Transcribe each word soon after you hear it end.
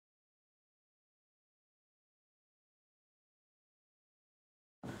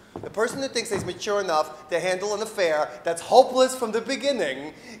The person who thinks he's mature enough to handle an affair that's hopeless from the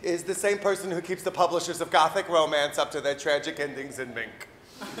beginning is the same person who keeps the publishers of Gothic romance up to their tragic endings in Mink.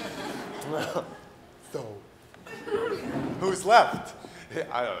 So, who's left?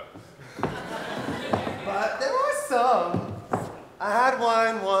 I don't know. But there are some. I had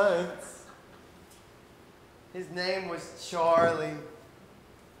one once. His name was Charlie.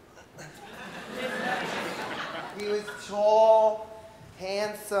 He was tall,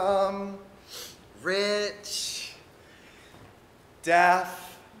 handsome, rich,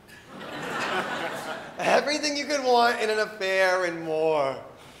 deaf. Everything you could want in an affair and more.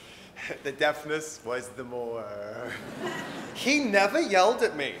 The deafness was the more. He never yelled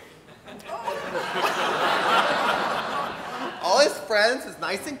at me. All his friends was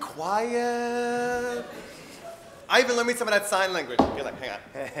nice and quiet. I even learned me some of that sign language. You're like, hang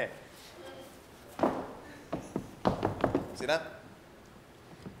on. See that?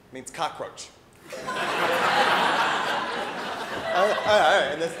 It means cockroach. All right,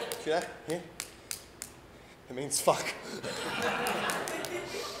 and this, see that? Here? It means fuck.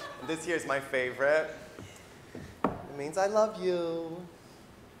 And this here's my favorite. It means I love you.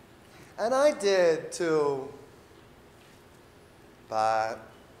 And I did too. But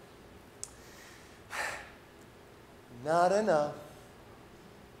not enough.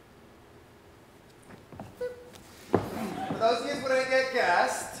 For those of you who didn't get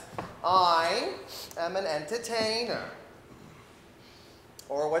guessed, I am an entertainer.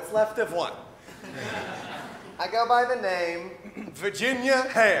 Or what's left of one. I go by the name Virginia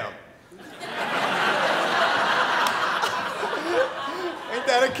Ham. Ain't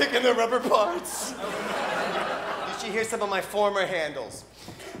that a kick in the rubber parts? You should hear some of my former handles.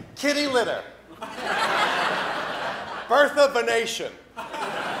 Kitty Litter. Bertha Venation.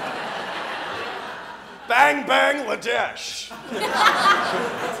 Bang Bang Ladesh.